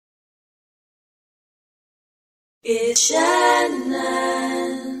It's Shannon.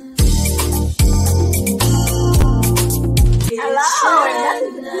 Hello, and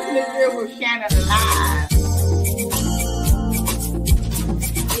welcome to Keeping It Real with Shannon Live.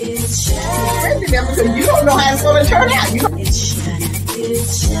 It's Shannon. Because you don't know how it's going to turn out. It's Shannon.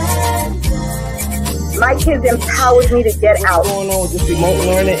 It's Shannon. My kids empowered me to get out. What's going on with this remote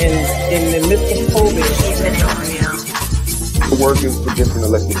learning in the midst of COVID? Working for different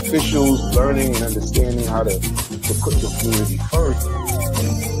elected officials, learning and understanding how to put the community first.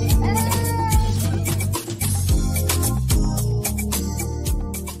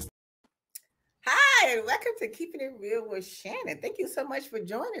 Hi, and welcome to Keeping It Real with Shannon. Thank you so much for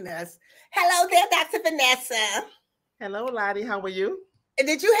joining us. Hello there, Dr. Vanessa. Hello, Lottie. How are you? And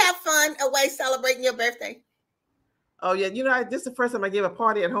did you have fun away celebrating your birthday? Oh yeah, this is the first time I gave a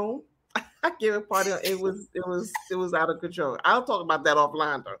party at home. I gave a party. It was out of control. I'll talk about that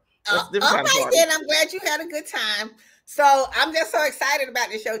offline though. All right, then. I'm glad you had a good time. So I'm just so excited about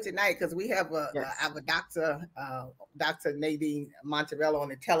the show tonight because we have our Dr. Nadine Montemarano on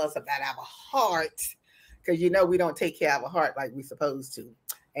to tell us about our heart, because we don't take care of our heart like we're supposed to,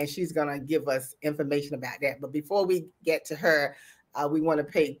 and she's gonna give us information about that. But before we get to her, we want to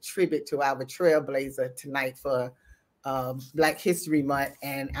pay tribute to our trailblazer tonight for Black History Month,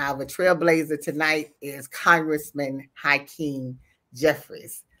 and our trailblazer tonight is Congressman Hakeem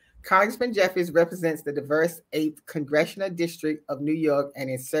Jeffries. Congressman Jeffries represents the diverse 8th Congressional District of New York and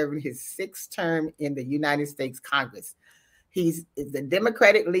is serving his 6th term in the United States Congress. He's the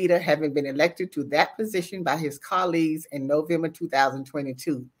Democratic leader, having been elected to that position by his colleagues in November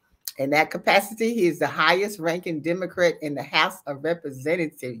 2022. In that capacity, he is the highest ranking Democrat in the House of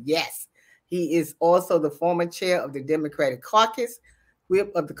Representatives. Yes. He is also the former chair of the Democratic Caucus, whip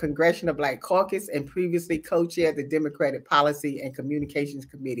of the Congressional Black Caucus, and previously co-chaired the Democratic Policy and Communications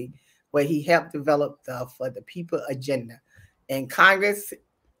Committee, where he helped develop the For the People agenda. In Congress,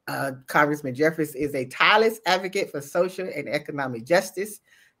 Congressman Jeffries is a tireless advocate for social and economic justice.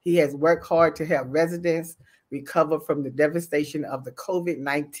 He has worked hard to help residents recover from the devastation of the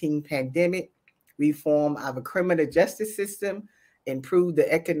COVID-19 pandemic, reform our criminal justice system, improve the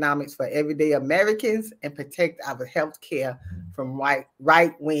economics for everyday Americans, and protect our health care from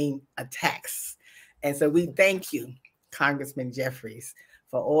right-wing attacks. And so we thank you, Congressman Jeffries,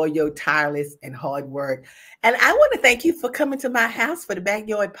 for all your tireless and hard work. And I want to thank you for coming to my house for the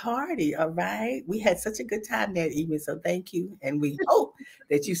backyard party, all right? We had such a good time that evening, so thank you. And we hope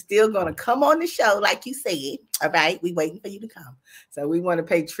that you're still going to come on the show like you said, all right? We're waiting for you to come. So we want to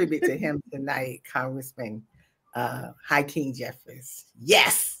pay tribute to him tonight, Congressman Hakeem Jeffries.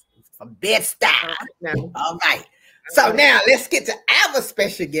 Yes, from Bed-Stuy. All right. So now let's get to our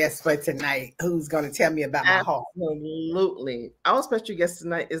special guest for tonight, who's going to tell me about my heart. Absolutely. Our special guest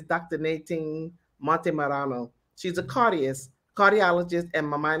tonight is Dr. Nadine Montemarano. She's a cardiologist at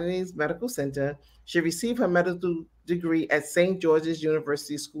Maimonides Medical Center. She received her medical degree at St. George's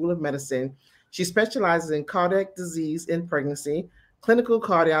University School of Medicine. She specializes in cardiac disease in pregnancy, clinical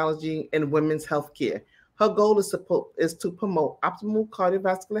cardiology, and women's health care. Her goal is to promote optimal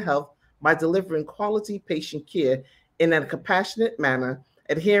cardiovascular health by delivering quality patient care in a compassionate manner,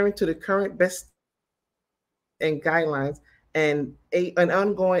 adhering to the current best and guidelines, and an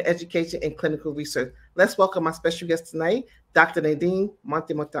ongoing education and clinical research. Let's welcome our special guest tonight, Dr. Nadine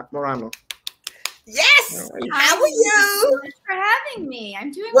Montemarano. Yes. Right. How are you? Thanks for having me.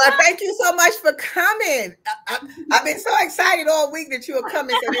 I'm doing well. Thank you so much for coming. I've been so excited all week that you are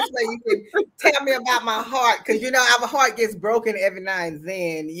coming, so this way you can tell me about my heart, because our heart gets broken every now and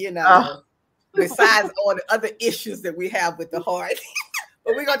then, besides all the other issues that we have with the heart.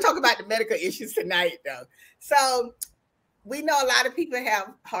 But we're going to talk about the medical issues tonight, though. So we know a lot of people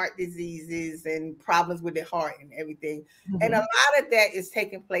have heart diseases and problems with their heart and everything. Mm-hmm. And a lot of that is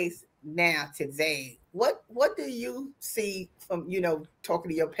taking place now today. What do you see from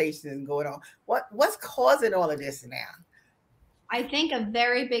talking to your patients and going on? What's causing all of this now? I think a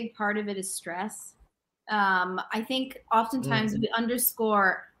very big part of it is stress. I think oftentimes we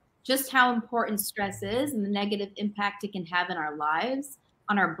underscore just how important stress is and the negative impact it can have in our lives,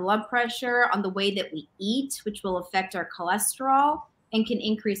 on our blood pressure, on the way that we eat, which will affect our cholesterol and can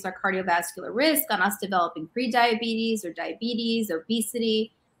increase our cardiovascular risk, on us developing prediabetes or diabetes,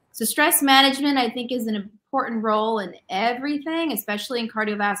 obesity. So stress management, I think, is an important role in everything, especially in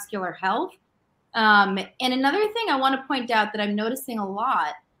cardiovascular health. And another thing I want to point out that I'm noticing a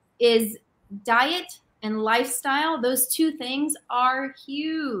lot is diet and lifestyle. Those two things are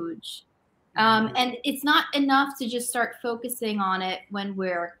huge. And it's not enough to just start focusing on it when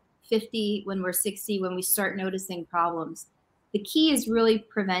we're 50, when we're 60, when we start noticing problems. The key is really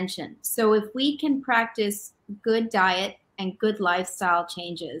prevention. So if we can practice good diet and good lifestyle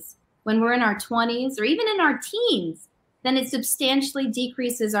changes when we're in our 20s or even in our teens, then it substantially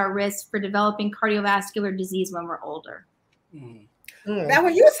decreases our risk for developing cardiovascular disease when we're older. Now,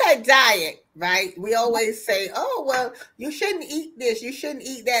 when you say diet, right, we always say, oh, well, you shouldn't eat this, you shouldn't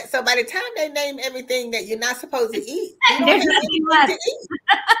eat that. So by the time they name everything that you're not supposed to eat, you don't have anything to eat.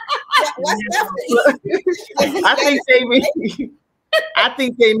 What's left to eat? I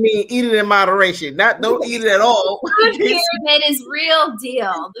think they mean eat it in moderation. Don't eat it at all. Food pyramid is real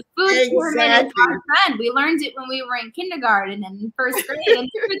deal. The food pyramid is our friend. We learned it when we were in kindergarten and in first grade, and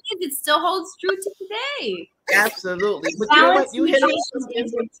the truth is, it still holds true to today. Absolutely. But you know what? You hit on something.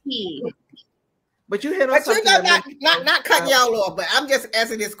 But you hit on something. Not cutting y'all off, but I'm just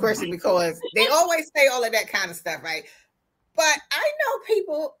asking this question because they always say all of that kind of stuff, right? But I know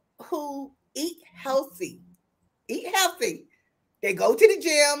people who eat healthy. They go to the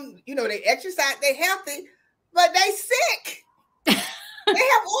gym, you know, they exercise, they healthy, but they sick. They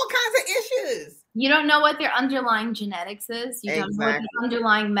have all kinds of issues. You don't know what their underlying genetics is. You don't know what the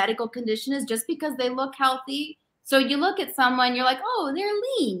underlying medical condition is just because they look healthy. So you look at someone, you're like, oh, they're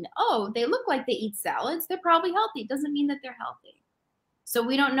lean. Oh, they look like they eat salads. They're probably healthy. It doesn't mean that they're healthy. So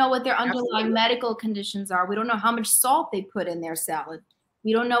we don't know what their underlying medical conditions are. We don't know how much salt they put in their salad.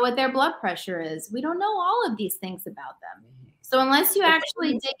 We don't know what their blood pressure is. We don't know all of these things about them. So unless you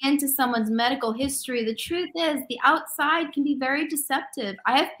actually dig into someone's medical history, the truth is the outside can be very deceptive.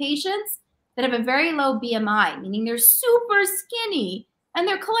 I have patients that have a very low BMI, meaning they're super skinny and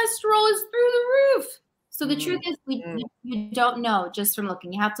their cholesterol is through the roof. So the truth is you don't know just from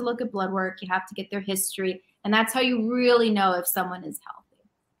looking. You have to look at blood work. You have to get their history. And that's how you really know if someone is healthy.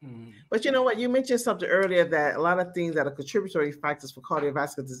 But you know what? You mentioned something earlier that a lot of things that are contributory factors for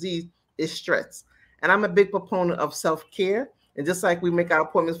cardiovascular disease is stress. And I'm a big proponent of self-care. And just like we make our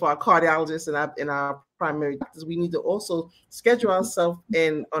appointments for our cardiologists and our primary doctors, we need to also schedule ourselves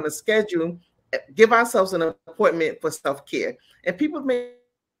on a schedule, give ourselves an appointment for self-care. And people may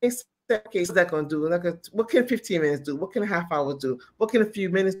say, okay, what's that going to do? Like, what can 15 minutes do? What can a half hour do? What can a few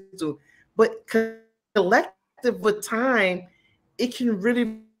minutes do? But collective with time, it can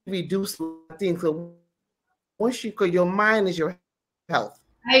really reduce things. So once your mind is your health.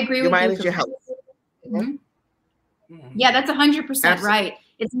 I agree with you. Your mind is your health. Yeah, that's 100% right.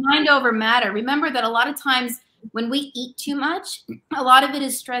 It's mind over matter. Remember that a lot of times when we eat too much, a lot of it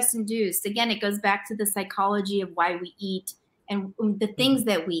is stress induced. Again, it goes back to the psychology of why we eat and the things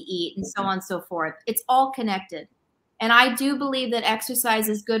that we eat and so on and so forth. It's all connected. And I do believe that exercise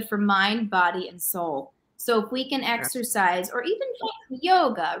is good for mind, body, and soul. So if we can exercise or even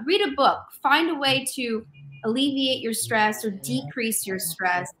yoga, read a book, find a way to alleviate your stress or decrease your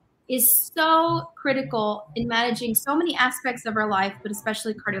stress, is so critical in managing so many aspects of our life, but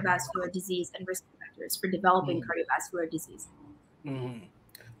especially cardiovascular disease and risk factors for developing cardiovascular disease.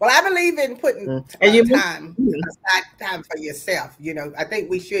 Well, I believe in putting time for yourself. You know, I think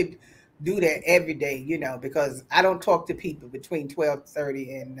we should do that every day, you know, because I don't talk to people between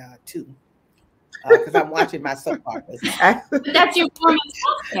 12:30 and 2 because I'm watching my soap operas. But that's your form of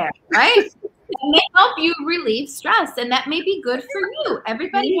self-care, right? And they help you relieve stress, and that may be good for you.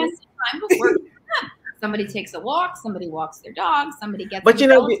 Everybody has some time to work for them. Somebody takes a walk, somebody walks their dog, somebody gets. But you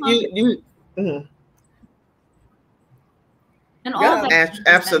know, and all that.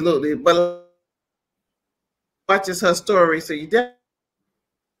 Absolutely. But watches her story, so you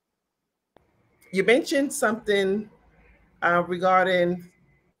mentioned something regarding.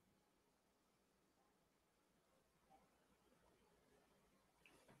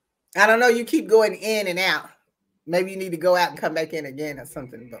 I don't know. You keep going in and out. Maybe you need to go out and come back in again or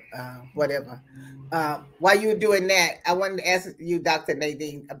something, but whatever. While you're doing that, I wanted to ask you, Dr.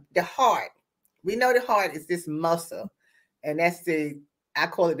 Nadine, the heart. We know the heart is this muscle, and that's I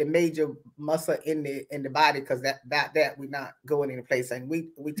call it the major muscle in the body because that we're not going into place. And we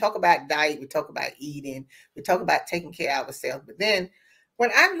talk about diet, we talk about eating, we talk about taking care of ourselves. But then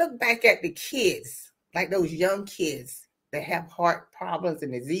when I look back at the kids, like those young kids that have heart problems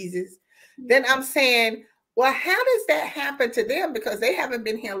and diseases, then I'm saying, well, how does that happen to them? Because they haven't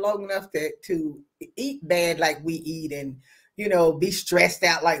been here long enough to eat bad like we eat and, you know, be stressed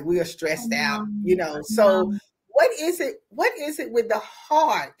out like we are stressed out, you know. So what is it with the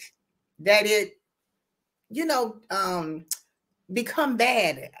heart that it, you know, become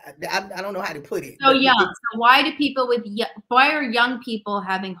bad? I don't know how to put it. So young. So why are young people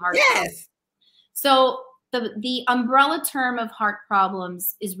having heart problems? So the umbrella term of heart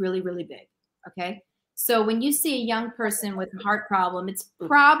problems is really, really big. Okay. So when you see a young person with a heart problem, it's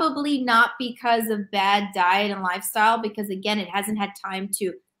probably not because of bad diet and lifestyle, because again, it hasn't had time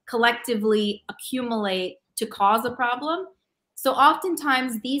to collectively accumulate to cause a problem. So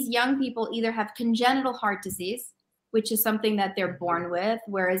oftentimes these young people either have congenital heart disease, which is something that they're born with,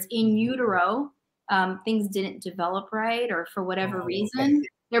 whereas in utero, things didn't develop right, or for whatever reason,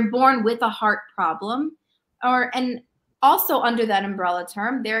 they're born with a heart problem. And also under that umbrella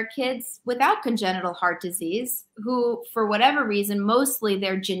term, there are kids without congenital heart disease who, for whatever reason, mostly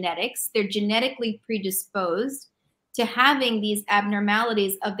they're genetically predisposed to having these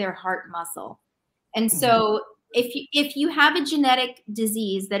abnormalities of their heart muscle. And so if you have a genetic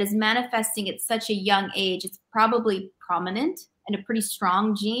disease that is manifesting at such a young age, it's probably prominent and a pretty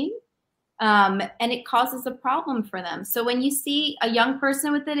strong gene, and it causes a problem for them. So when you see a young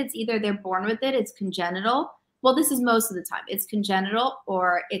person with it, it's either they're born with it, it's congenital. Well, this is most of the time. It's congenital,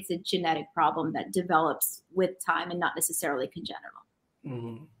 or it's a genetic problem that develops with time and not necessarily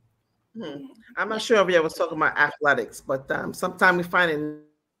congenital. I'm not sure if you was talking about athletics, but sometimes we find it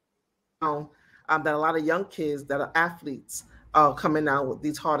that a lot of young kids that are athletes are coming out with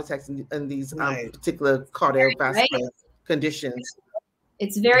these heart attacks and these particular cardiovascular conditions.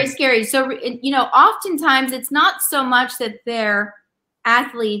 It's very scary. So, oftentimes it's not so much that they're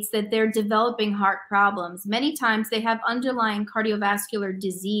athletes that they're developing heart problems. Many times they have underlying cardiovascular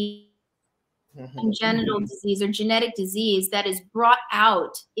disease, congenital disease, or genetic disease that is brought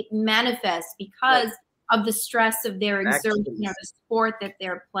out. It manifests because of the stress of their exertion, the sport that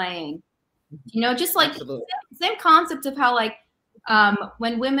they're playing. Just like same concept of how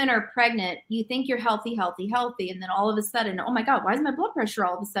when women are pregnant, you think you're healthy, and then all of a sudden, oh my God, why is my blood pressure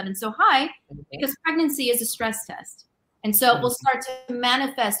all of a sudden so high? Because pregnancy is a stress test. And so it will start to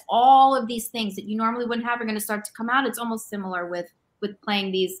manifest all of these things that you normally wouldn't have are going to start to come out. It's almost similar with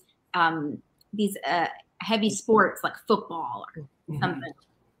playing these heavy sports like football or something.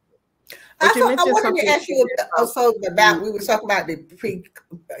 I wanted to ask you also about, we were talking about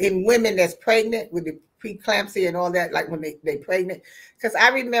in women that's pregnant with the preeclampsia and all that, like when they pregnant. Because I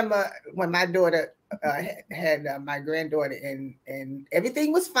remember when my daughter had my granddaughter, and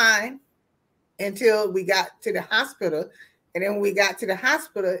everything was fine until we got to the hospital. And then when we got to the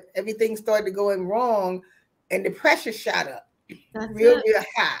hospital, everything started going wrong and the pressure shot up real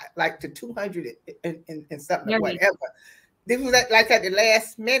high, like to 200 and something, or whatever. This was like at the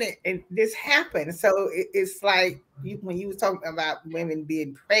last minute, and this happened. So it's like when you were talking about women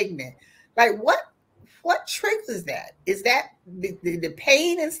being pregnant, like what triggers that? Is that the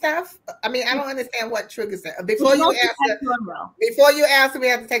pain and stuff? I mean, I don't understand what triggers that. Before you answer, we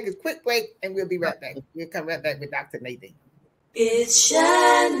have to take a quick break, and we'll be right back. We'll come right back with Dr. Nadine. It's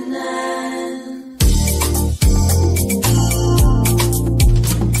Shannon.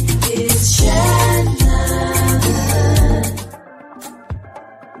 It's Shannon.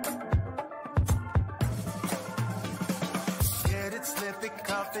 Get it, slip it,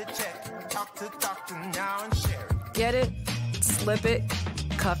 cuff it, check. Talk to doctor now and share it. Get it, slip it,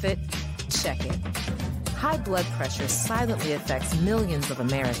 cuff it, check it. High blood pressure silently affects millions of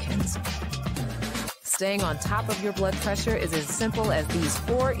Americans. Staying on top of your blood pressure is as simple as these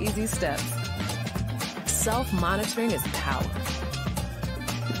 4 easy steps. Self-monitoring is power.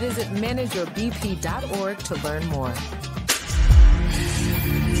 Visit manageyourbp.org to learn more.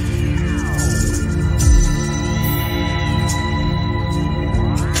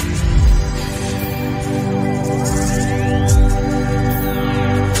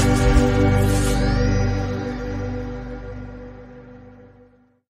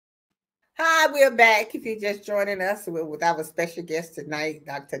 Hi, we're back. If you're just joining us, we're with our special guest tonight,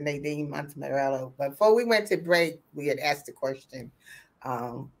 Dr. Nadine Montemarano. But before we went to break, we had asked the question.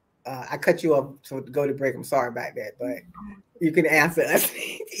 I cut you off to go to break. I'm sorry about that, but you can answer us.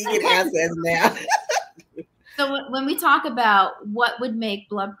 You can answer us now. So when we talk about what would make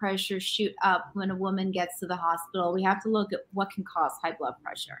blood pressure shoot up when a woman gets to the hospital, we have to look at what can cause high blood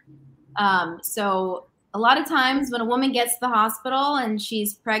pressure. So a lot of times when a woman gets to the hospital and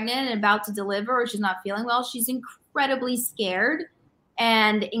she's pregnant and about to deliver, or she's not feeling well, she's incredibly scared,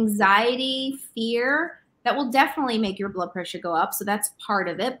 and anxiety, fear, that will definitely make your blood pressure go up. So that's part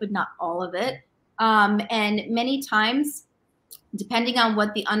of it, but not all of it. And many times, depending on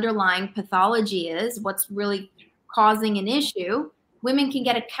what the underlying pathology is, what's really causing an issue, women can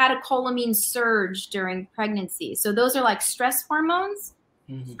get a catecholamine surge during pregnancy. So those are like stress hormones.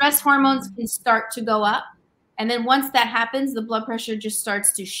 Stress hormones can start to go up. And then once that happens, the blood pressure just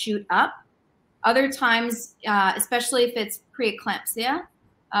starts to shoot up. Other times, especially if it's preeclampsia,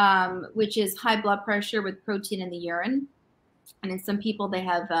 which is high blood pressure with protein in the urine. And in some people, they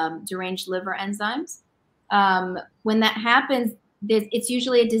have deranged liver enzymes. When that happens, it's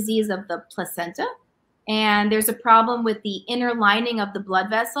usually a disease of the placenta. And there's a problem with the inner lining of the blood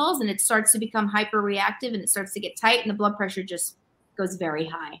vessels, and it starts to become hyperreactive, and it starts to get tight, and the blood pressure just goes very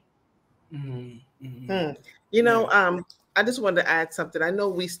high. You know, I just wanted to add something. I know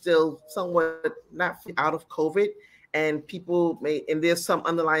we still somewhat not out of COVID, and people and there's some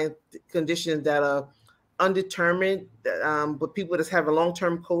underlying conditions that are undetermined, but people just have a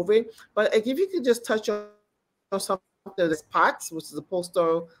long-term COVID. But if you could just touch on something that's POTS, which is a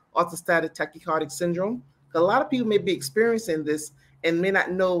post-orthostatic tachycardic syndrome. A lot of people may be experiencing this and may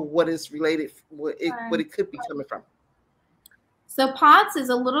not know what is related, what it could be coming from. So POTS is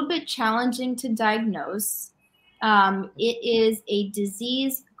a little bit challenging to diagnose. It is a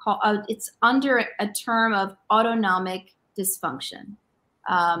disease called, it's under a term of autonomic dysfunction.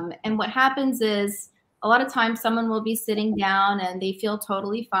 And what happens is a lot of times someone will be sitting down and they feel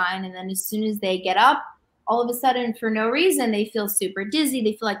totally fine. And then as soon as they get up, all of a sudden, for no reason, they feel super dizzy.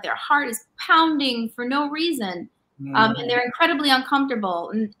 They feel like their heart is pounding for no reason. And they're incredibly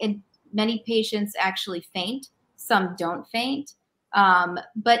uncomfortable. And many patients actually faint. Some don't faint.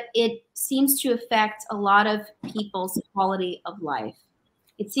 But it seems to affect a lot of people's quality of life.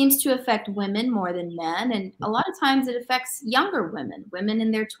 It seems to affect women more than men. And a lot of times it affects younger women, women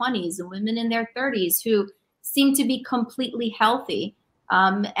in their 20s and women in their 30s who seem to be completely healthy.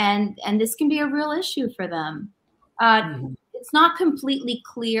 And this can be a real issue for them. It's not completely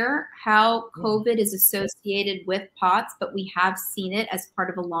clear how COVID is associated with POTS, but we have seen it as part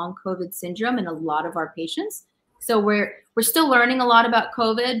of a long COVID syndrome in a lot of our patients. So we're still learning a lot about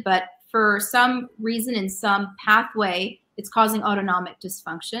COVID, but for some reason in some pathway, it's causing autonomic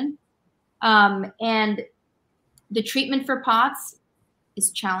dysfunction. And the treatment for POTS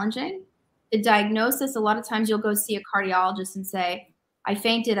is challenging. The diagnosis, a lot of times you'll go see a cardiologist and say, I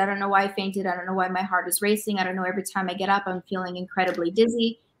fainted. I don't know why I fainted. I don't know why my heart is racing. I don't know. Every time I get up, I'm feeling incredibly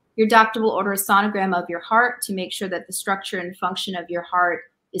dizzy. Your doctor will order a sonogram of your heart to make sure that the structure and function of your heart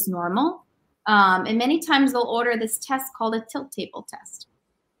is normal. And many times they'll order this test called a tilt table test.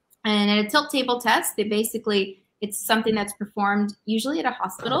 And in a tilt table test, it's something that's performed usually at a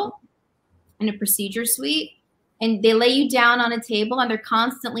hospital in a procedure suite. And they lay you down on a table and they're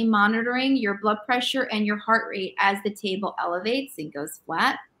constantly monitoring your blood pressure and your heart rate as the table elevates and goes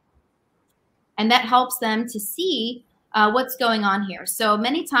flat. And that helps them to see what's going on here. So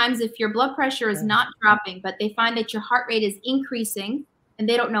many times if your blood pressure is not dropping, but they find that your heart rate is increasing and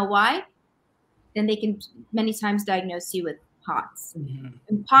they don't know why, then they can many times diagnose you with POTS.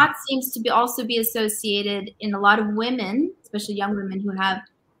 And POTS seems to also be associated in a lot of women, especially young women who have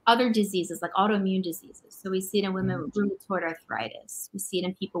other diseases like autoimmune diseases. So we see it in women with rheumatoid arthritis. We see it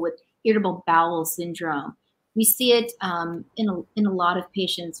in people with irritable bowel syndrome. We see it in a lot of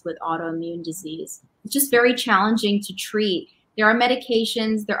patients with autoimmune disease. It's just very challenging to treat. There are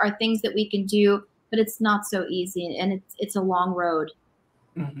medications, there are things that we can do, but it's not so easy, and it's a long road.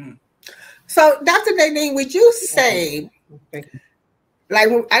 So, Dr. Nadine, would you say,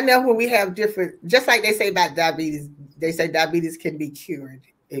 like, I know when we have different, just like they say about diabetes, they say diabetes can be cured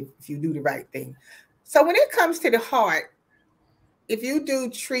if you do the right thing. So when it comes to the heart, if you do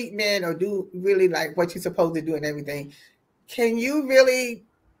treatment or do really like what you're supposed to do and everything, can you really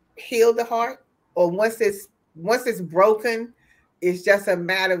heal the heart? Or once it's broken, it's just a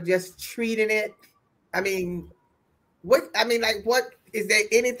matter of just treating it? I mean, what is there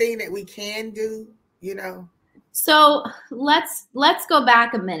anything that we can do, you know? So let's go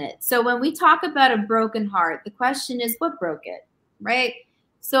back a minute. So when we talk about a broken heart, the question is what broke it, right?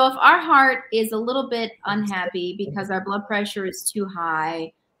 So if our heart is a little bit unhappy because our blood pressure is too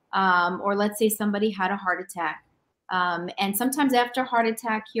high, or let's say somebody had a heart attack, and sometimes after a heart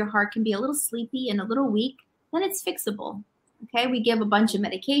attack, your heart can be a little sleepy and a little weak, then it's fixable. Okay, we give a bunch of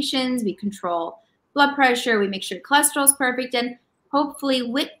medications, we control blood pressure, we make sure cholesterol is perfect, and hopefully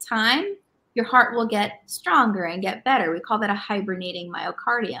with time, your heart will get stronger and get better. We call that a hibernating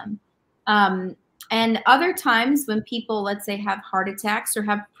myocardium. And other times when people, let's say, have heart attacks or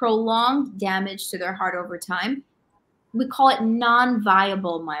have prolonged damage to their heart over time, we call it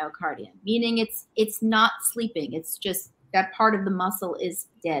non-viable myocardium, meaning it's not sleeping. It's just that part of the muscle is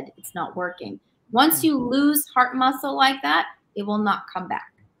dead. It's not working. Once you lose heart muscle like that, it will not come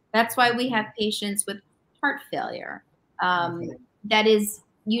back. That's why we have patients with heart failure. That is,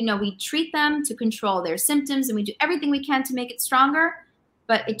 we treat them to control their symptoms and we do everything we can to make it stronger,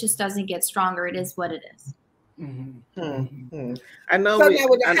 but it just doesn't get stronger. It is what it is. I know. So now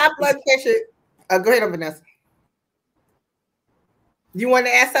with the high blood pressure, go ahead, Vanessa. You want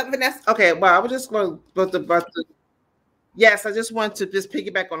to ask something, Vanessa? Okay, well, I was just going to, yes, I just want to just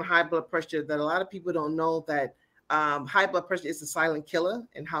piggyback on high blood pressure, that a lot of people don't know that high blood pressure is a silent killer,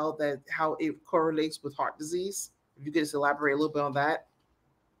 and how it correlates with heart disease. If you could just elaborate a little bit on that.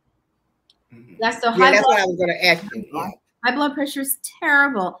 That's so that's what I was going to ask you. Yeah. High blood pressure is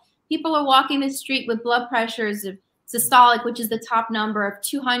terrible. People are walking the street with blood pressures of systolic, which is the top number, of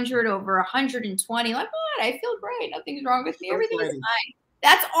 200 over 120. Like, what? I feel great. Nothing's wrong with me. Everything is fine.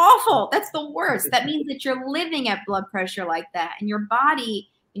 That's awful. That's the worst. That means that you're living at blood pressure like that, and your body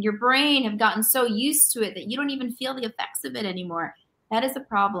and your brain have gotten so used to it that you don't even feel the effects of it anymore. That is a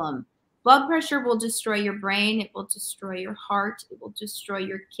problem. Blood pressure will destroy your brain. It will destroy your heart. It will destroy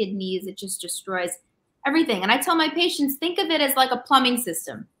your kidneys. It just destroys everything. And I tell my patients, think of it as like a plumbing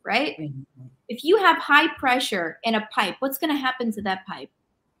system, right? Mm-hmm. If you have high pressure in a pipe, what's going to happen to that pipe?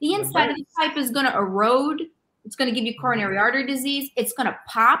 The inside of the pipe is going to erode. It's going to give you coronary artery disease. It's going to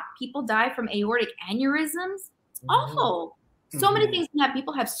pop. People die from aortic aneurysms. It's awful. So many things can happen.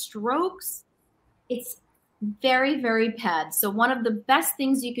 People have strokes. It's very, very bad. So one of the best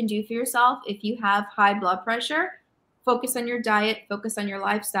things you can do for yourself if you have high blood pressure, focus on your diet, focus on your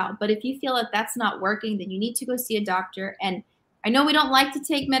lifestyle. But if you feel that that's not working, then you need to go see a doctor. And I know we don't like to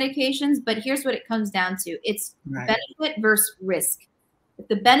take medications, but here's what it comes down to. It's benefit versus risk. If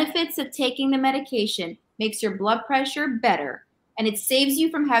the benefits of taking the medication makes your blood pressure better, and it saves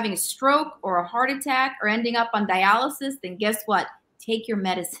you from having a stroke or a heart attack or ending up on dialysis, then guess what? Take your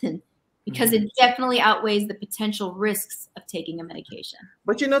medicine, because it definitely outweighs the potential risks of taking a medication.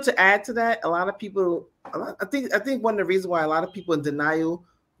 But to add to that, a lot of people, I think one of the reasons why a lot of people in denial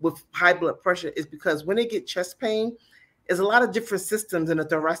with high blood pressure is because when they get chest pain, there's a lot of different systems in the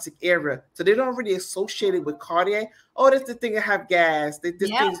thoracic area. So they don't really associate it with cardiac. Oh, that's the thing that have gas. This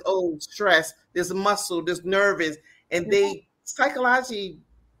thing's stress. There's muscle, there's nervous. And they psychologically,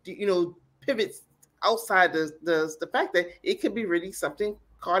 pivots outside the fact that it could be really something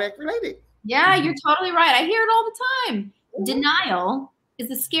cardiac related. Yeah, you're totally right. I hear it all the time. Denial is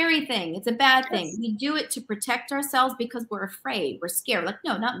a scary thing. It's a bad thing. We do it to protect ourselves because we're afraid. We're scared. Like,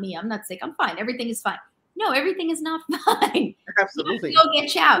 no, not me. I'm not sick. I'm fine. Everything is fine. No, everything is not fine. Absolutely. Go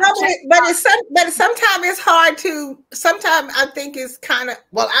get out. No, but sometimes it's hard to. Sometimes I think it's kind of.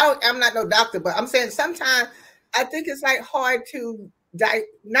 Well, I'm not no doctor, but I'm saying sometimes I think it's like hard to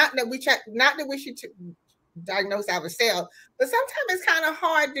not that we should diagnose ourselves, but sometimes it's kind of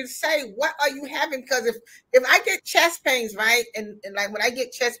hard to say what are you having, because if I get chest pains, right, and like when I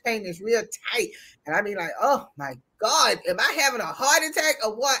get chest pain, it's real tight, and I be like, oh my God, am I having a heart attack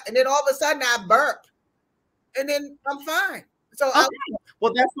or what? And then all of a sudden I burp, and then I'm fine. So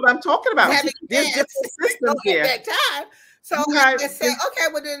well, that's what I'm talking about. There's different systems here. At that time, so I just said, okay,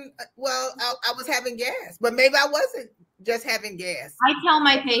 well, I was having gas, but maybe I wasn't just having gas. I tell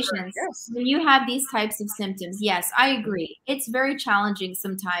my patients, when you have these types of symptoms, yes, I agree. It's very challenging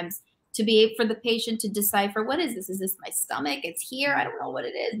sometimes for the patient to decipher, what is this? Is this my stomach? It's here. I don't know what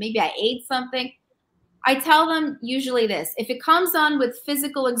it is. Maybe I ate something. I tell them usually this: if it comes on with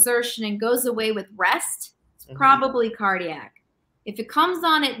physical exertion and goes away with rest, it's probably cardiac. If it comes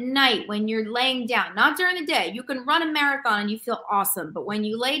on at night when you're laying down, not during the day, you can run a marathon and you feel awesome. But when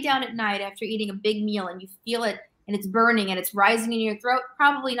you lay down at night after eating a big meal and you feel it and it's burning and it's rising in your throat,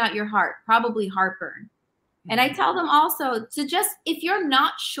 probably not your heart, probably heartburn. And I tell them also to just, if you're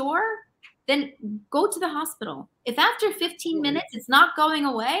not sure, then go to the hospital. If after 15 minutes it's not going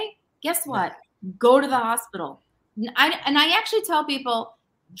away, guess what? Go to the hospital. And I actually tell people,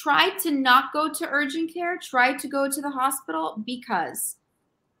 try to not go to urgent care, try to go to the hospital, because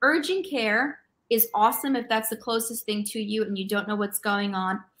urgent care is awesome if that's the closest thing to you and you don't know what's going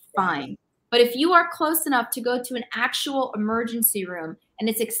on, fine. But if you are close enough to go to an actual emergency room and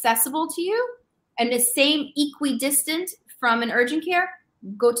it's accessible to you and the same equidistant from an urgent care,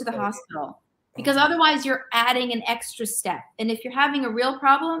 go to the hospital. Because otherwise you're adding an extra step. And if you're having a real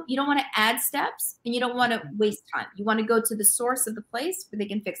problem, you don't want to add steps and you don't want to waste time. You want to go to the source of the place where they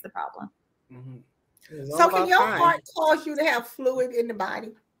can fix the problem. So can your heart cause you to have fluid in the body?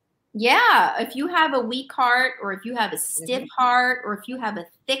 Yeah. If you have a weak heart, or if you have a stiff heart, or if you have a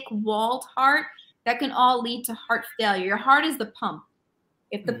thick walled heart, that can all lead to heart failure. Your heart is the pump.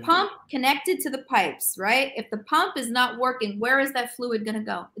 If the pump connected to the pipes, right? If the pump is not working, where is that fluid going to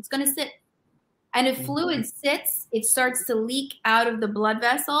go? It's going to sit. And if fluid sits, it starts to leak out of the blood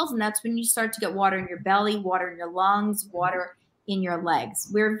vessels. And that's when you start to get water in your belly, water in your lungs, water in your legs.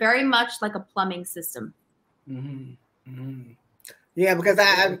 We're very much like a plumbing system. Yeah, because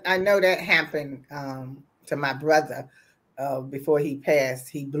I know that happened to my brother before he passed.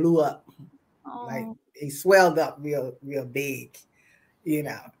 He blew up. Like he swelled up real big,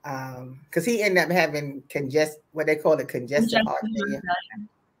 because he ended up having what they call it, congestive heart failure.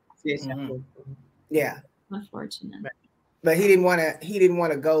 Yeah. Unfortunate. But he didn't want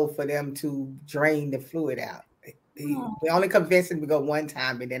to go for them to drain the fluid out. We only convinced him to go one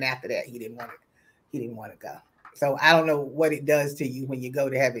time, and then after that, he didn't want to go. So I don't know what it does to you when you go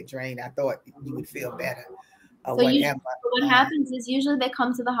to have it drained. I thought you would feel better. So what happens is usually they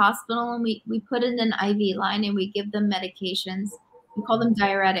come to the hospital and we put in an IV line and we give them medications. We call them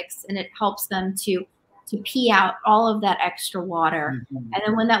diuretics, and it helps them to pee out all of that extra water. And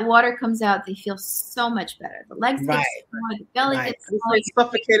then when that water comes out, they feel so much better. The legs get smaller, the belly gets smaller. It's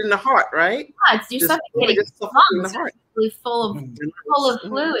suffocating the heart, right? Yeah, you're suffocating the heart. It's full of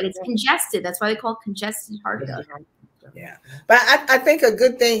fluid. It's congested. That's why they call it congested heart failure. Yeah, but I think a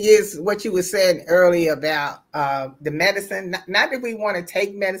good thing is what you were saying earlier about the medicine. Not that we want to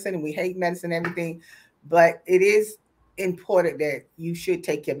take medicine and we hate medicine and everything, but it is important that you should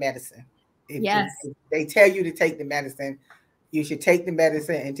take your medicine. If they tell you to take the medicine, you should take the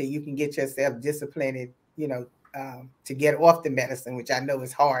medicine until you can get yourself disciplined, to get off the medicine, which I know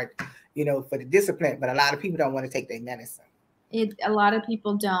is hard, for the discipline, but a lot of people don't want to take their medicine. A lot of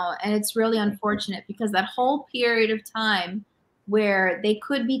people don't, and it's really unfortunate because that whole period of time where they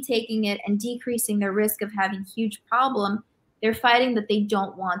could be taking it and decreasing their risk of having huge problem, they're fighting that they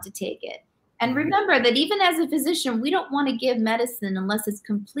don't want to take it. And remember that even as a physician, we don't want to give medicine unless it's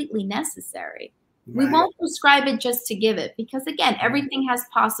completely necessary. Right. We won't prescribe it just to give it because, again, everything has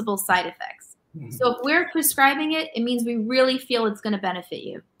possible side effects. So if we're prescribing it, it means we really feel it's going to benefit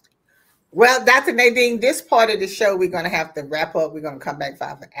you. Well, Dr. Nadine, this part of the show, we're going to have to wrap up. We're going to come back for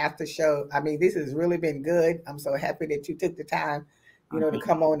an after show. I mean, this has really been good. I'm so happy that you took the time, to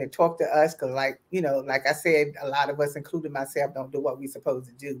come on and talk to us. Because like I said, a lot of us, including myself, don't do what we're supposed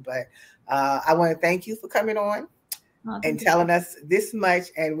to do. But I want to thank you for coming on and telling us this much.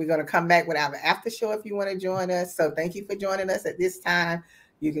 And we're going to come back with our after show if you want to join us. So thank you for joining us at this time.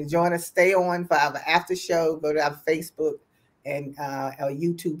 You can join us, stay on for our after show. Go to our Facebook and our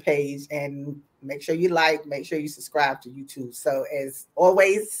YouTube page, and make sure you make sure you subscribe to YouTube. So as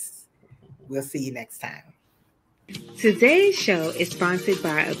always, we'll see you next time. Today's show is sponsored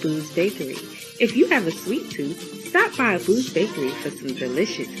by Abu's Bakery. If you have a sweet tooth, stop by Abu's Bakery for some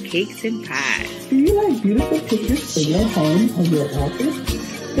delicious cakes and pies. Do you like beautiful pictures for your home or your office?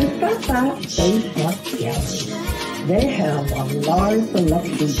 Then stop by Space Art Gallery. They have a large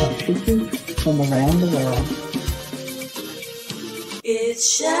selection of pictures from around the world.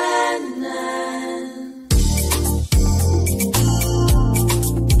 It's Shannon.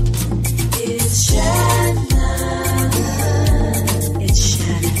 It's Shannon. It's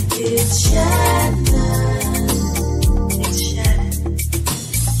Shannon. It's Shannon. It's Shannon.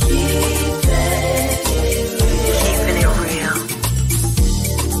 Keeping it real.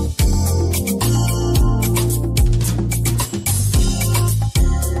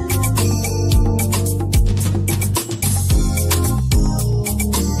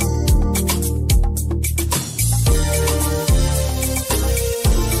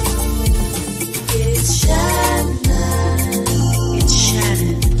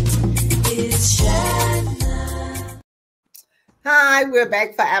 Hi, we're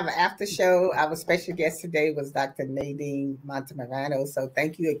back for our after show. Our special guest today was Dr. Nadine Montemarano. So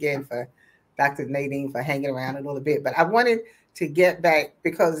thank you again for Dr. Nadine for hanging around a little bit. But I wanted to get back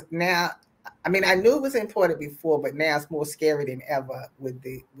because now, I mean, I knew it was important before, but now it's more scary than ever with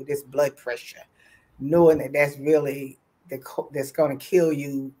this blood pressure, knowing that that's really that's going to kill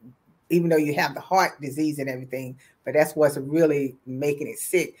you, even though you have the heart disease and everything, but that's what's really making it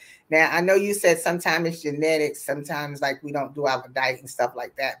sick. Now, I know you said sometimes it's genetics, sometimes like we don't do our diet and stuff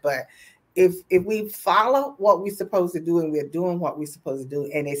like that, but if we follow what we're supposed to do and we're doing what we're supposed to do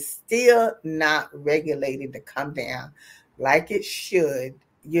and it's still not regulated to come down like it should,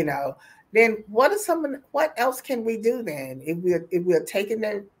 then what else can we do then? If we're taking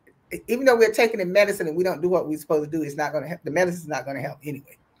even though we're taking the medicine and we don't do what we're supposed to do, it's not going to help. The medicine's not going to help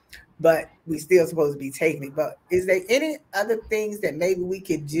anyway. But we still supposed to be taking it. But is there any other things that maybe we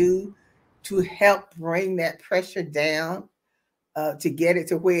could do to help bring that pressure down, to get it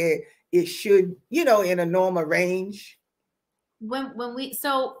to where it should, in a normal range? When we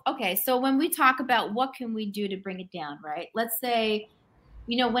talk about what can we do to bring it down, right? Let's say,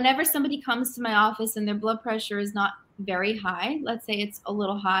 whenever somebody comes to my office and their blood pressure is not very high, let's say it's a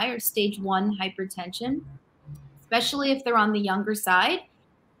little high or stage 1 hypertension, especially if they're on the younger side,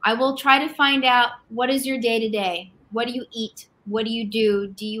 I will try to find out what is your day-to-day? What do you eat? What do you do?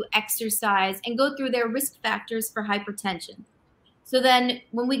 Do you exercise? And go through their risk factors for hypertension. So then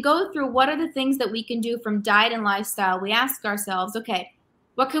when we go through what are the things that we can do from diet and lifestyle, we ask ourselves, okay,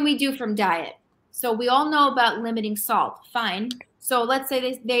 what can we do from diet? So we all know about limiting salt. Fine. So let's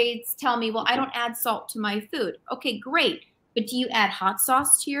say they tell me, well, I don't add salt to my food. Okay, great. But do you add hot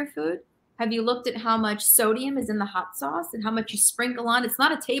sauce to your food? Have you looked at how much sodium is in the hot sauce and how much you sprinkle on? It's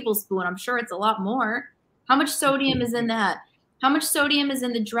not a tablespoon. I'm sure it's a lot more. How much sodium is in that? How much sodium is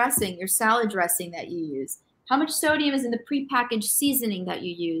in the dressing, your salad dressing that you use? How much sodium is in the prepackaged seasoning that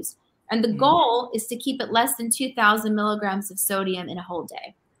you use? And the goal is to keep it less than 2,000 milligrams of sodium in a whole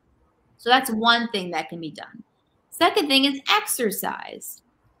day. So that's one thing that can be done. Second thing is exercise.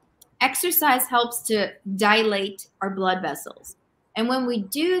 Exercise helps to dilate our blood vessels. And when we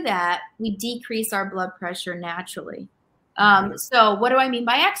do that, we decrease our blood pressure naturally. So what do I mean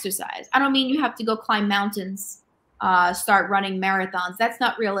by exercise? I don't mean you have to go climb mountains, start running marathons. That's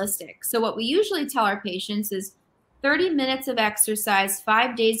not realistic. So what we usually tell our patients is 30 minutes of exercise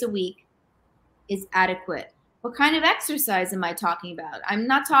 5 days a week is adequate. What kind of exercise am I talking about? I'm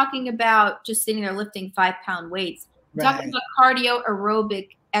not talking about just sitting there lifting 5-pound weights. I'm talking about cardio aerobic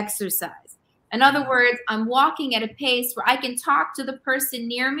exercise. In other words, I'm walking at a pace where I can talk to the person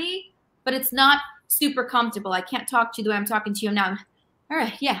near me, but it's not super comfortable. I can't talk to you the way I'm talking to you now. All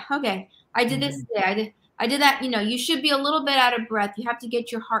right, yeah, okay. I did this today. I did that. You know, you should be a little bit out of breath. You have to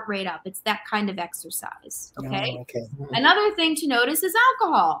get your heart rate up. It's that kind of exercise, okay? Another thing to notice is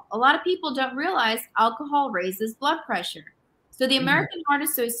alcohol. A lot of people don't realize alcohol raises blood pressure. So the American Heart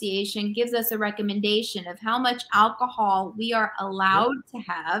Association gives us a recommendation of how much alcohol we are allowed to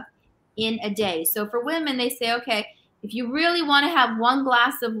have in a day. So for women, they say, okay, if you really want to have 1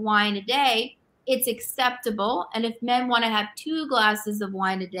 glass of wine a day, it's acceptable. And if men want to have 2 glasses of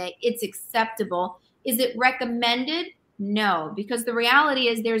wine a day, it's acceptable. Is it recommended? No, because the reality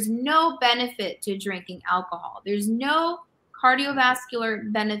is there's no benefit to drinking alcohol. There's no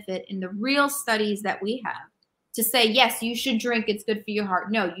cardiovascular benefit in the real studies that we have to say, yes, you should drink, it's good for your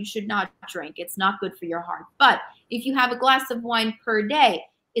heart. No, you should not drink, it's not good for your heart. But if you have a glass of wine per day,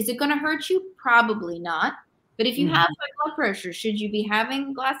 is it going to hurt you? Probably not. But if you have high blood pressure, should you be having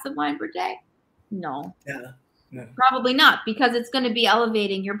a glass of wine per day? No. Probably not, because it's going to be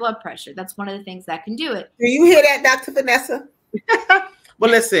elevating your blood pressure. That's one of the things that can do it. Do you hear that, Dr. Vanessa?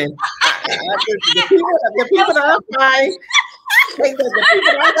 Well, listen, the people that are fine, the people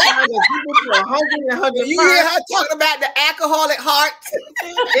that are fine, the people who are hungry and hungry. You hear her talking about the alcoholic heart?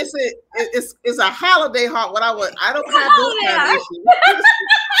 It's a holiday heart. I don't have those kind of issues.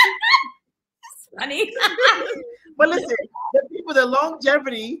 Funny. But listen, the people, the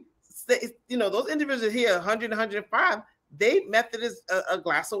longevity, you know, those individuals here, 100, 105, they method is a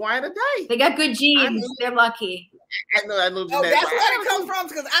glass of wine a day. They got good genes. They're lucky. I know. Oh, that's where it comes from,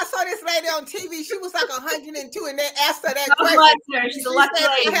 because I saw this lady on TV. She was like 102, and they asked her that question. She's a lucky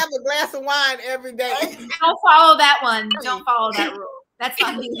lady. I have a glass of wine every day. Don't follow that one. Don't follow that rule. That's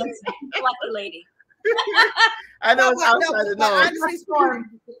not the lucky lady. I know it's outside the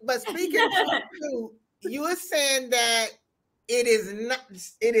norm. But speaking of you, you were saying that it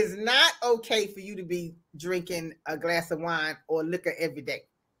is not okay for you to be drinking a glass of wine or liquor every day.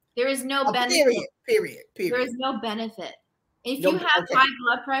 There is no benefit. Period. There is no benefit. If you have high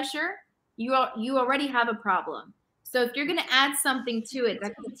blood pressure, you already have a problem. So if you're going to add something to it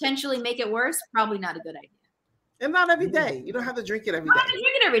that could potentially make it worse, probably not a good idea. And not every day. You don't have to drink it every day. You don't have to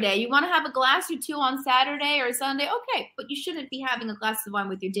drink it every day. You want to have a glass or 2 on Saturday or Sunday, okay. But you shouldn't be having a glass of wine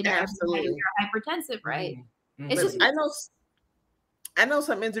with your dinner every day if you're hypertensive, right? It's just, I know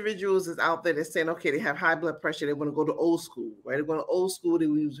some individuals is out there that's saying, okay, they have high blood pressure. They want to go to old school, right? They're going to old school. They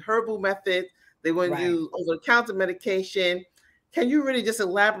use herbal method. They want to use over-the-counter medication. Can you really just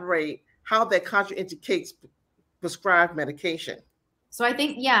elaborate how that contraindicates prescribed medication? So I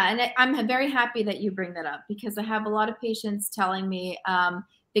think, yeah, and I'm very happy that you bring that up, because I have a lot of patients telling me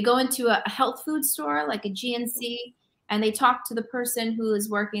they go into a health food store like a GNC, and they talk to the person who is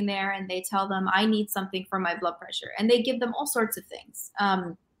working there, and they tell them, I need something for my blood pressure. And they give them all sorts of things,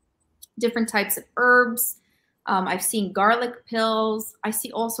 different types of herbs. I've seen garlic pills. I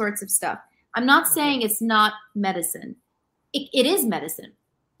see all sorts of stuff. I'm not saying it's not medicine. It is medicine.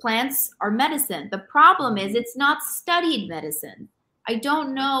 Plants are medicine. The problem is it's not studied medicine. I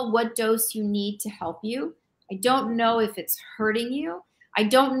don't know what dose you need to help you. I don't know if it's hurting you. I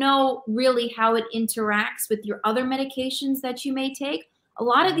don't know really how it interacts with your other medications that you may take. A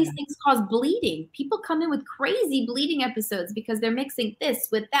lot of these things cause bleeding. People come in with crazy bleeding episodes because they're mixing this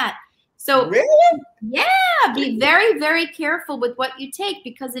with that. So really? Yeah, be very, very careful with what you take,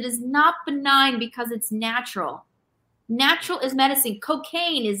 because it is not benign, because it's natural. Natural is medicine.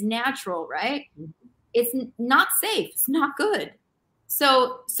 Cocaine is natural, right? It's not safe. It's not good.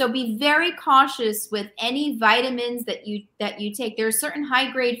 So be very cautious with any vitamins that you take. There are certain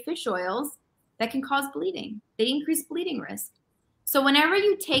high-grade fish oils that can cause bleeding. They increase bleeding risk. So whenever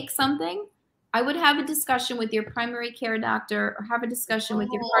you take something, I would have a discussion with your primary care doctor or have a discussion with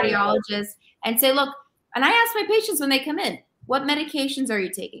your cardiologist and say, look, and I ask my patients when they come in, what medications are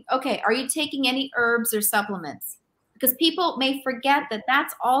you taking? Okay, are you taking any herbs or supplements? Because people may forget that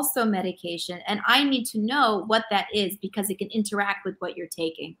that's also medication, and I need to know what that is because it can interact with what you're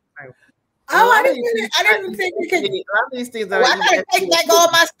taking. Oh, I didn't think we could. Well, I gotta take back all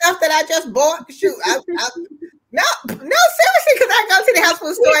my stuff that I just bought. Shoot, no, seriously, because I go to the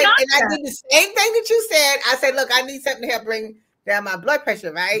hospital store and I did the same thing that you said. I said, look, I need something to help bring down my blood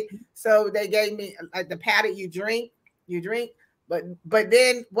pressure, right? So they gave me the powder you drink, but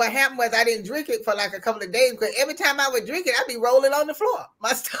then what happened was I didn't drink it for like a couple of days because every time I would drink it, I'd be rolling on the floor.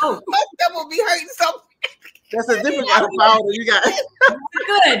 My stomach would be hurting so. That's a different kind of powder you got.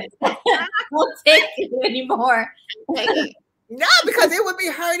 Good. Won't take it anymore. No, because it would be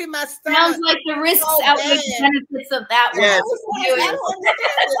hurting my stomach. Sounds like the risks outweigh the benefits of that one. Yes. I don't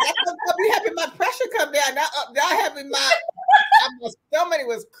understand it. I'll be having my pressure come down. Not having my stomach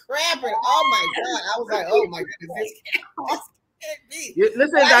was cramping. Oh my God. I was like, oh my goodness. This can't be.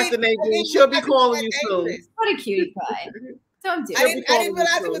 Listen, Dr. Nadine, she'll be calling you soon. What a cutie pie. Don't do it. I didn't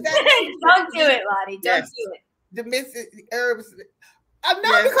realize it was that. Don't do it, Lottie. Don't do it. The missing herbs.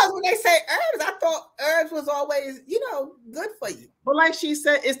 Because when they say herbs, I thought herbs was always, good for you. But like she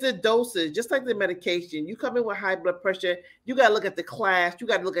said, it's the dosage, just like the medication. You come in with high blood pressure, you got to look at the class, you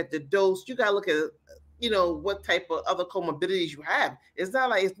got to look at the dose, you got to look at, what type of other comorbidities you have. It's not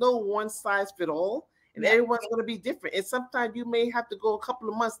like it's no one size fit all, and everyone's going to be different. And sometimes you may have to go a couple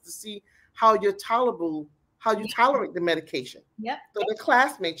of months to see how you tolerate the medication. Yep. So the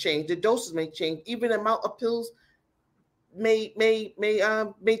class may change, the doses may change, even the amount of pills may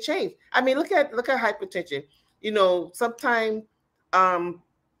change. I mean, look at hypertension. Sometimes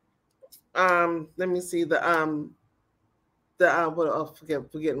let me see forgetting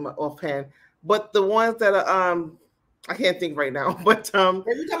my offhand. But the ones that are I can't think right now. But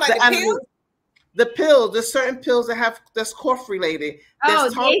the pills, there's certain pills that's cough related. Oh,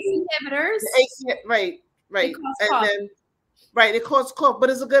 the ACE inhibitors. Right. It causes cough, but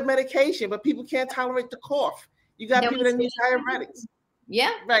it's a good medication. But people can't tolerate the cough. You got people that need diuretics.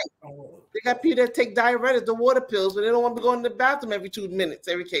 Yeah. Right. They got people that take diuretics, the water pills, but they don't want to go in the bathroom every 2 minutes,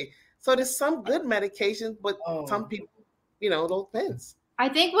 every case. So there's some good medications, but some people, those depends. I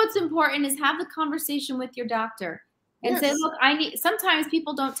think what's important is have the conversation with your doctor and say, look, sometimes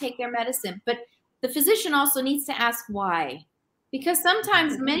people don't take their medicine, but the physician also needs to ask why. Because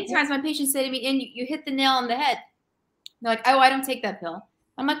many times my patients say to me, and you hit the nail on the head. They're like, oh, I don't take that pill.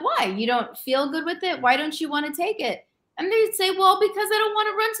 I'm like, why? You don't feel good with it? Why don't you want to take it? And they'd say, well, because I don't want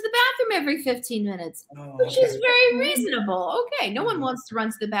to run to the bathroom every 15 minutes, which is very reasonable. Okay, no one wants to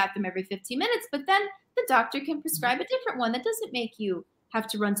run to the bathroom every 15 minutes, but then the doctor can prescribe a different one that doesn't make you have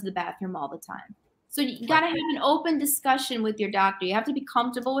to run to the bathroom all the time. So you got to have an open discussion with your doctor. You have to be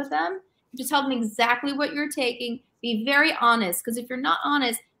comfortable with them. Just tell them exactly what you're taking. Be very honest, because if you're not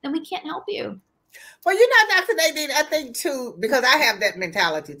honest, then we can't help you. Well, Dr. Nadine, I think too, because I have that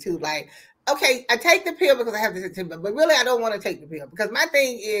mentality too. Like, okay, I take the pill because I have this, but really I don't want to take the pill because my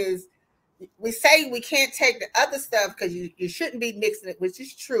thing is, we say we can't take the other stuff because you shouldn't be mixing it, which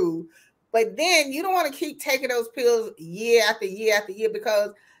is true. But then you don't want to keep taking those pills year after year after year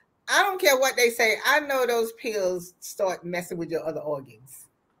because I don't care what they say. I know those pills start messing with your other organs.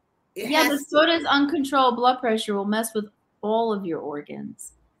 So does uncontrolled blood pressure will mess with all of your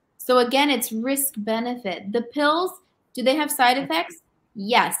organs. So again, it's risk benefit. The pills, do they have side effects?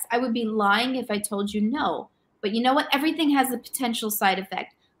 Yes. I would be lying if I told you no. But you know what? Everything has a potential side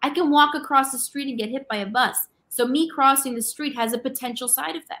effect. I can walk across the street and get hit by a bus. So me crossing the street has a potential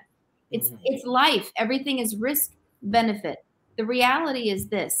side effect. It's life. Everything is risk benefit. The reality is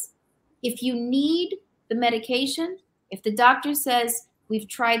this. If you need the medication, if the doctor says, we've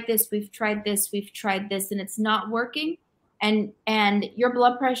tried this, and it's not working, and your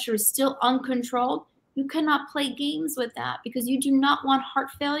blood pressure is still uncontrolled, you cannot play games with that because you do not want heart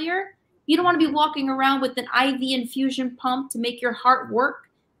failure. You don't want to be walking around with an IV infusion pump to make your heart work.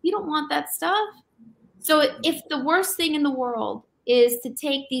 You don't want that stuff. So if the worst thing in the world is to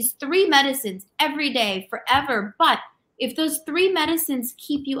take these 3 medicines every day forever, but if those 3 medicines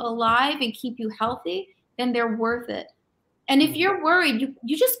keep you alive and keep you healthy, then they're worth it. And if you're worried,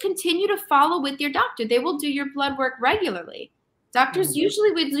 you just continue to follow with your doctor. They will do your blood work regularly. Doctors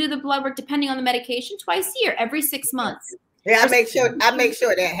usually would do the blood work, depending on the medication, twice a year, every 6 months. Yeah, I make sure that happens. Make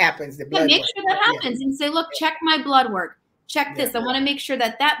sure that happens and say, look, check my blood work. Check this. I want to make sure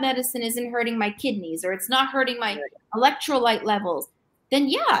that medicine isn't hurting my kidneys or it's not hurting my electrolyte levels. then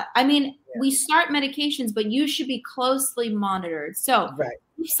yeah, I mean, we start medications, but you should be closely monitored. So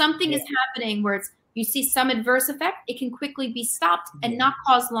if something is happening where you see some adverse effect, it can quickly be stopped and not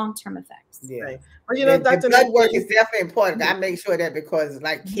cause long-term effects. Yeah. But you know, the blood work is definitely important. I make sure that because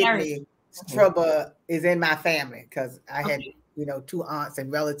like kidney trouble is in my family because I had, you know, 2 aunts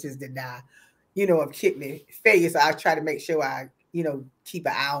and relatives that died, you know, of kidney failure. So I try to make sure I, you know, keep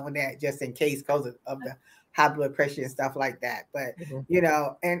an eye on that just in case because of the high blood pressure and stuff like that. But, you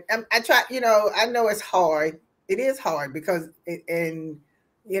know, and I try, you know, I know it's hard. It is hard because, you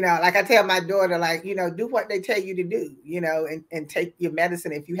know, like I tell my daughter, like, you know, do what they tell you to do, you know, and take your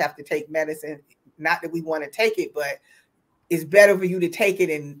medicine if you have to take medicine. Not that we want to take it, but it's better for you to take it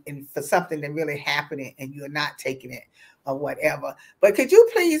and for something than really happening and you're not taking it or whatever. But could you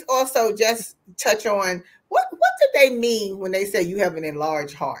please also just touch on what do they mean when they say you have an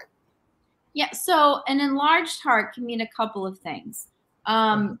enlarged heart? Yeah, so an enlarged heart can mean a couple of things.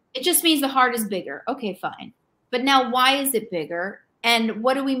 It just means the heart is bigger. Okay, fine. But now why is it bigger? And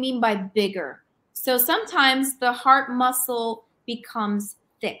what do we mean by bigger? So sometimes the heart muscle becomes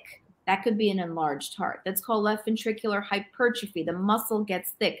thick. That could be an enlarged heart. That's called left ventricular hypertrophy. The muscle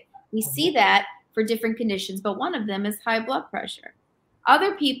gets thick. We see that for different conditions, but one of them is high blood pressure.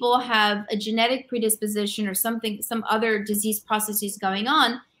 Other people have a genetic predisposition or something, some other disease processes going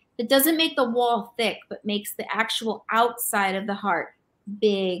on that doesn't make the wall thick, but makes the actual outside of the heart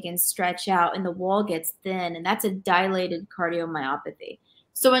big and stretch out, and the wall gets thin, and that's a dilated cardiomyopathy.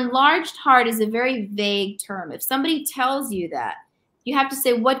 So enlarged heart is a very vague term. If somebody tells you that, you have to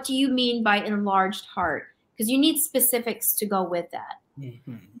say, what do you mean by enlarged heart? Because you need specifics to go with that.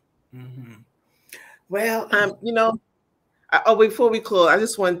 Well, you know, before we close, I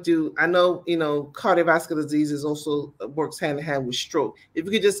just want to, I know, you know, cardiovascular diseases also works hand in hand with stroke. If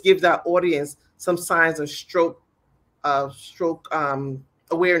you could just give that audience some signs of stroke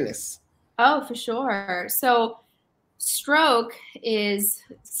awareness. Oh, for sure. So stroke is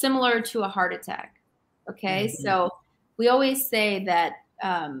similar to a heart attack. Okay. So we always say that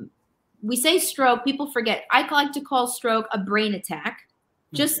we say stroke, people forget. I like to call stroke a brain attack,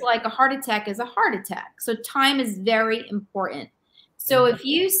 just like a heart attack is a heart attack. So time is very important. So if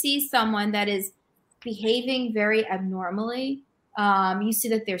you see someone that is behaving very abnormally, you see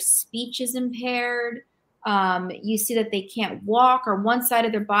that their speech is impaired, you see that they can't walk, or one side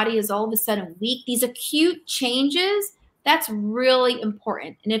of their body is all of a sudden weak, these acute changes, that's really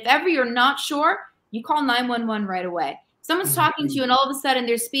important. And if ever you're not sure, you call 911 right away. Someone's talking to you and all of a sudden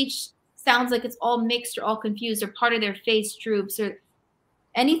their speech sounds like it's all mixed or all confused, or part of their face droops or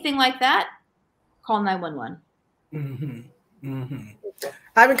anything like that, call 911.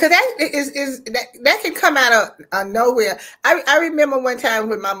 I mean, because that can come out of nowhere. I remember one time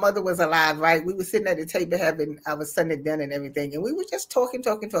when my mother was alive, right? We were sitting at the table having our Sunday dinner and everything, and we were just talking.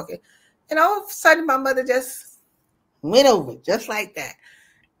 And all of a sudden, my mother just went over, just like that.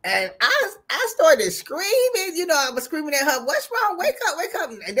 And I started screaming, you know, I was screaming at her, what's wrong? Wake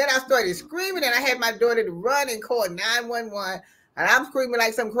up. And then I started screaming, and I had my daughter to run and call 911. And I'm screaming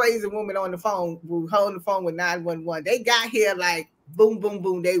like some crazy woman on the phone, holding the phone with 911. They got here like boom, boom,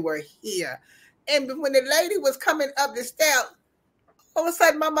 boom. They were here. And when the lady was coming up the steps, all of a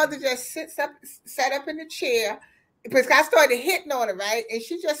sudden my mother just sat up in the chair, because I started hitting on her, right? And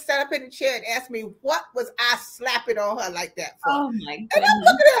she just sat up in the chair and asked me, what was I slapping on her like that for? Oh my goodness. And I'm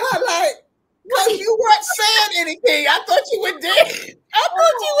looking at her like, because you weren't saying anything. I thought you were dead.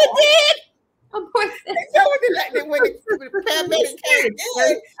 Of course. So when the paramedic came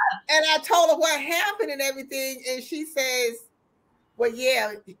in, and I told her what happened and everything, and she says, well,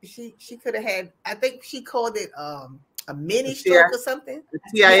 yeah, she could have had, I think she called it a mini stroke or something.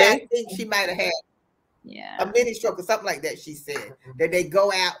 TIA? I think she might have had a mini stroke or something like that. She said that they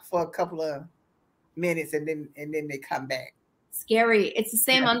go out for a couple of minutes and then they come back. Scary. It's the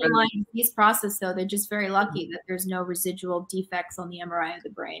same underlying disease process, though. They're just very lucky that there's no residual defects on the MRI of the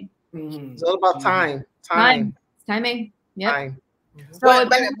brain. It's all about time. Timing. Yeah. So,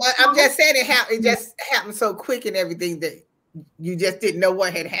 but I'm just saying it just happened so quick and everything that you just didn't know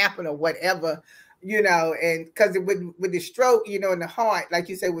what had happened or whatever, you know. And because with the stroke, you know, in the heart, like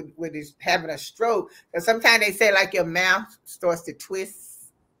you said, with this, having a stroke, and sometimes they say like your mouth starts to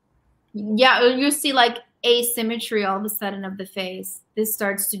twist. Yeah, you see like asymmetry all of a sudden of the face. This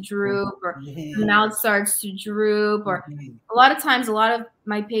starts to droop, or the mouth starts to droop, or a lot of times, a lot of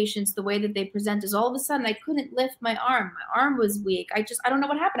my patients, the way that they present is all of a sudden I couldn't lift my arm. My arm was weak. I don't know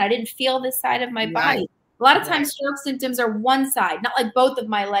what happened. I didn't feel this side of my body. A lot of times stroke symptoms are one side, not like both of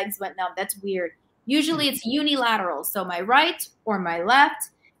my legs went numb. That's weird. Usually it's unilateral. So my right or my left.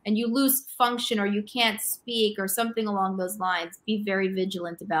 and you lose function or you can't speak or something along those lines, be very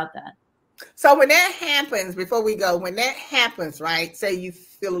vigilant about that. So when that happens, before we go, when that happens, right? Say you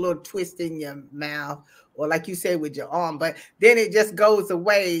feel a little twist in your mouth, or like you said with your arm, but then it just goes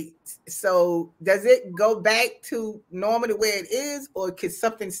away. So does it go back to normally where it is, or could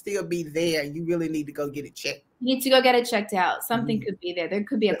something still be there? You really need to go get it checked. You need to go get it checked out. Something could be there. There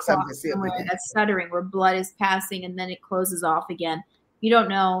could be a clot somewhere that's stuttering where blood is passing and then it closes off again. You don't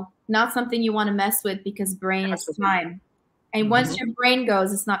know. Not something you want to mess with because brain is time. And once your brain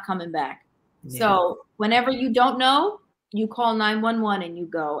goes, it's not coming back. Yeah. So whenever you don't know, you call 911 and you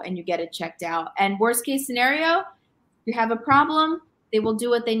go and you get it checked out. And worst case scenario, you have a problem, they will do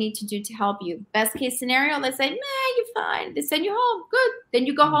what they need to do to help you. Best case scenario, they say, nah, you're fine. They send you home. Good. Then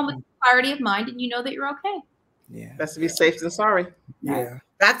you go home with clarity of mind and you know that you're okay. Yeah. Best to be safe than sorry. Yeah.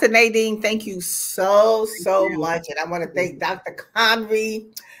 Dr. Nadine, thank you so much. And I want to thank Dr. Conry,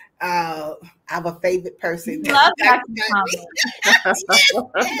 our favorite person. Love Dr. Conry.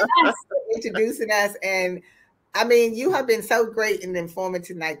 For introducing us. And I mean, you have been so great and informative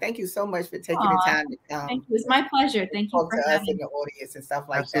tonight. Thank you so much for taking the time to come. Thank you. It's my pleasure. Thank you for having us in the audience and stuff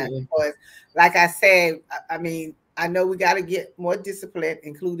like that. Because, like I said, I mean, I know we got to get more discipline,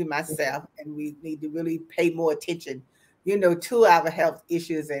 including myself, and we need to really pay more attention, you know, to our health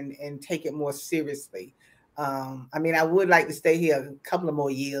issues and take it more seriously. I mean, I would like to stay here a couple of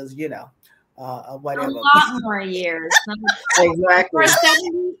more years, you know, or whatever. A lot more years. Exactly.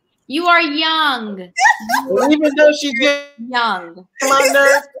 You are young. Even though she's young. My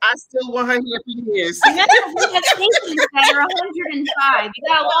nerves, I still want her here for years. Remember, we have patients that are 105. You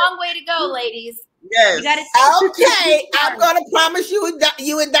got a long way to go, ladies. Yes. Okay, I'm going to promise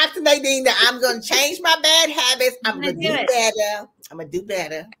you and Dr. Nadine that I'm going to change my bad habits. I'm going to do better. I'm going to do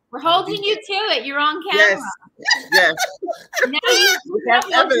better. We're holding you to it. You're on camera. Yes. Now you have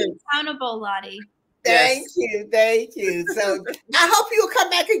evidence. Accountable, Lottie. Thank you. So I hope you'll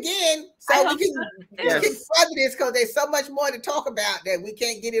come back again so we can further this, because there's so much more to talk about that we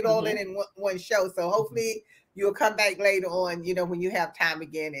can't get it all in one show. So hopefully you'll come back later on, you know, when you have time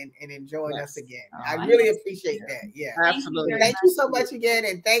again and join us again. I really appreciate that. Yeah, absolutely. Thank you so much again,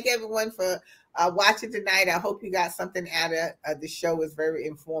 and thank everyone for watching tonight. I hope you got something out of the show. It's very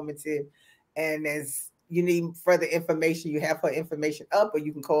informative, and as you need further information, you have her information up, or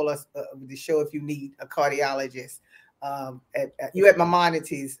you can call us with the show if you need a cardiologist. You at Maimonides,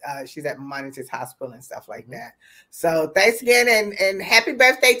 she's at Maimonides Hospital and stuff like that. So thanks again, and happy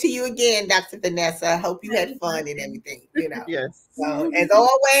birthday to you again, Dr. Vanessa. Hope you had fun and everything, you know. Yes. So as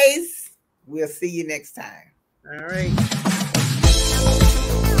always, we'll see you next time. All right.